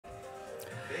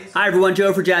Hi everyone,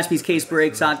 Joe for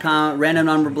JaspysCaseBreaks.com. Random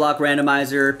number block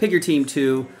randomizer. Pick your team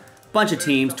 2. Bunch of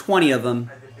teams, 20 of them.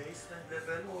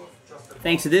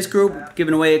 Thanks to this group,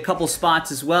 giving away a couple spots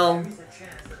as well.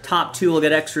 Top 2 will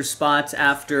get extra spots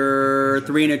after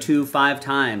 3 and a 2 5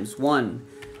 times. 1,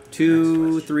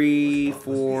 2, 3,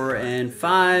 4, and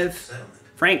 5.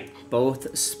 Frank,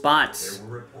 both spots. There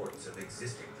were reports of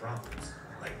existing problems,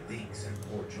 like leaks and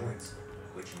poor joints,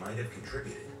 which might have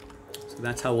contributed. So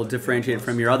that's how we'll differentiate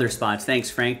from your other spots. Thanks,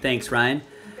 Frank. Thanks, Ryan.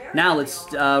 Now let's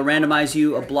randomize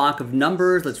you a block of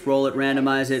numbers. Let's roll it,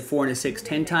 randomize it 4 and a 6,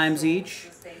 10 times each.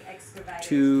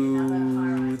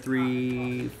 2,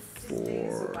 3,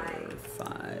 4,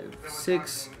 5,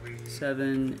 6,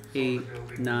 7,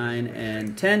 8, 9,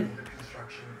 and 10.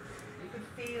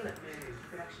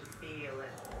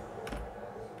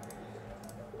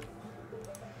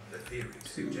 The theory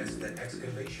suggests that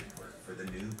excavation work for the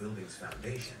new building's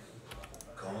foundation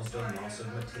caused a loss of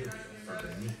material from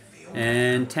beneath the old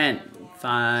And 10.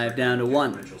 5 down to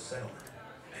 1. settlement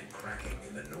and cracking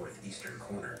in the northeastern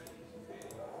corner.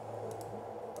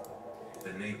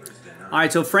 The neighbors deny. All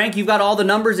right, so Frank, you've got all the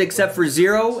numbers except for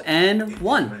 0 and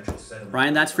 1.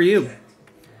 Ryan, that's for you.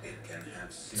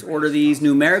 Let's order these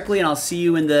numerically, and I'll see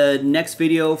you in the next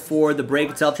video for the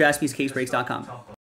break itself, JaspysCaseBreaks.com.